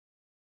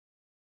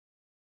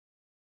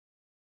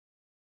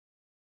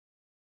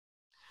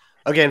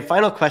Okay, and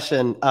final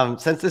question.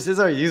 Since this is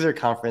our user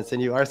conference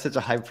and you are such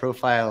a high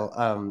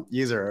profile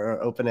user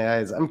or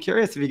OpenAI's, I'm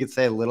curious if you could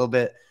say a little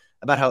bit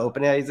about how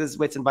OpenAI uses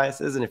weights and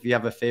biases and if you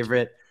have a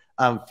favorite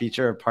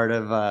feature or part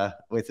of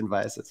weights and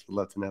biases. We'd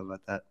love to know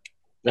about that.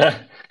 Yeah,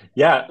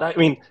 yeah. I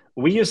mean,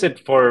 we use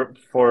it for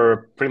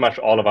pretty much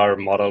all of our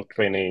model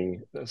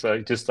training. So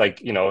just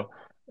like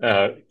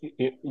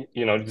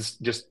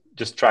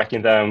just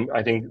tracking them.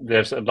 I think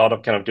there's a lot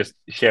of kind of just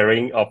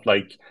sharing of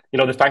like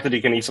the fact that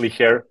you can easily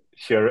share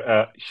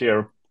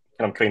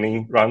kind of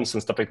training runs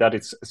and stuff like that.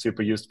 It's a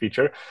super used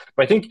feature.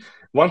 But I think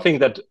one thing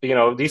that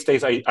these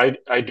days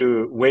I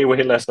do way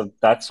less of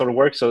that sort of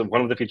work. So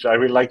one of the features I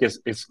really like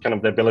is kind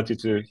of the ability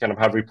to kind of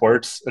have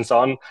reports and so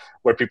on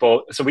where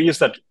people, so we use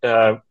that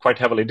quite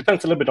heavily. It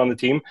depends a little bit on the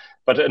team,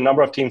 but a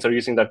number of teams are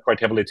using that quite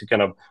heavily to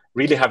kind of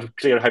really have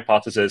clear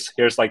hypotheses.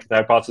 Here's like the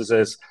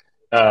hypothesis.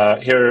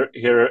 Here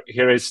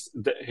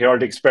are the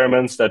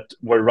experiments that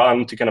were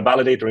run to kind of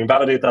validate or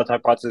invalidate that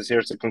hypothesis.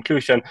 Here's the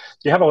conclusion.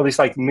 You have all these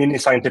like mini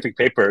scientific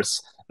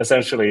papers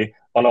essentially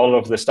on all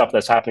of the stuff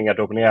that's happening at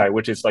OpenAI,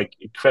 which is like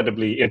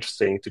incredibly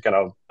interesting to kind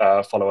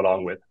of follow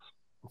along with.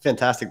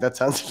 Fantastic. That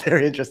sounds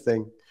very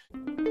interesting.